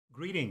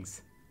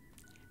Greetings.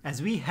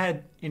 As we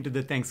head into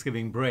the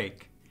Thanksgiving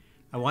break,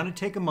 I want to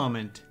take a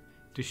moment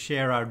to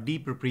share our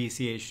deep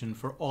appreciation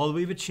for all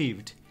we've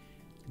achieved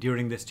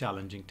during this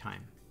challenging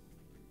time.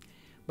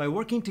 By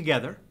working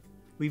together,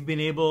 we've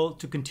been able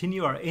to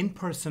continue our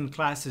in-person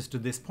classes to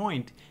this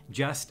point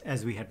just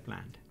as we had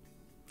planned.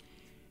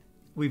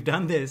 We've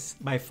done this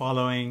by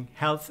following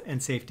health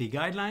and safety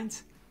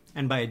guidelines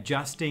and by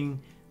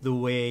adjusting the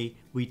way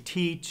we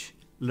teach,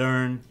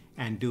 learn,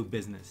 and do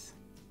business.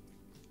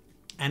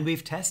 And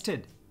we've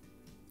tested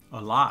a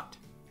lot.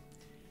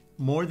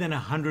 More than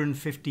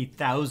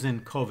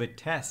 150,000 COVID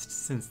tests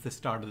since the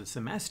start of the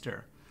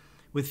semester,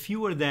 with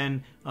fewer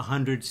than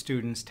 100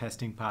 students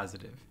testing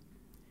positive.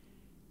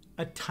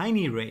 A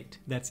tiny rate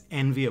that's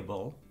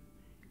enviable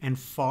and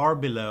far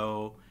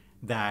below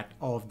that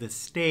of the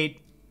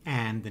state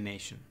and the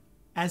nation.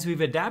 As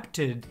we've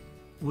adapted,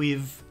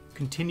 we've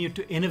continued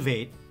to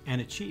innovate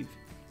and achieve.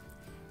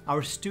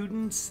 Our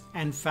students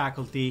and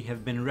faculty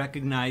have been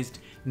recognized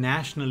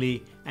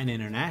nationally and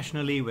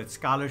internationally with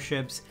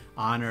scholarships,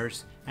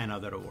 honors, and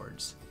other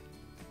awards.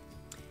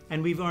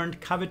 And we've earned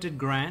coveted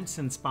grants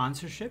and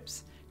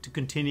sponsorships to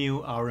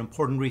continue our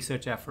important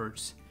research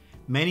efforts,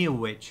 many of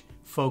which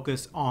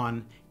focus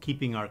on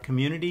keeping our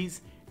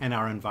communities and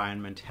our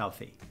environment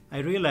healthy. I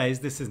realize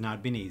this has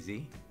not been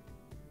easy.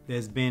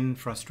 There's been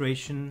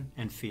frustration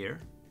and fear.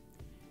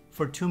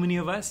 For too many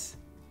of us,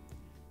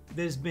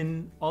 there's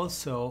been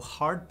also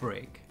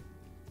heartbreak,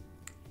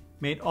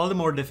 made all the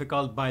more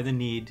difficult by the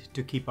need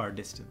to keep our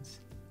distance.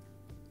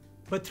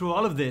 But through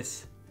all of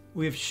this,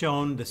 we have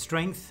shown the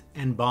strength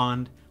and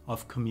bond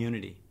of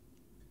community.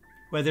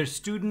 Whether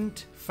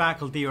student,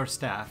 faculty, or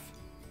staff,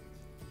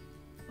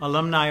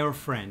 alumni or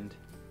friend,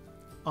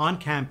 on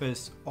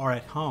campus or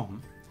at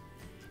home,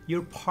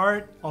 you're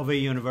part of a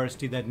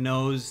university that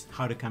knows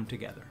how to come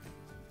together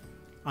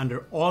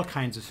under all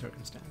kinds of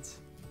circumstances.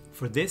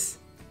 For this,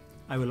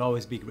 I will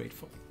always be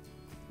grateful.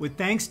 With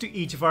thanks to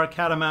each of our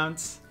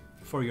Catamounts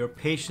for your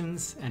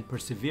patience and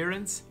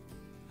perseverance,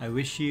 I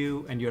wish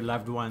you and your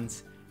loved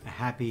ones a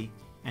happy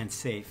and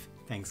safe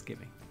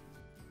Thanksgiving.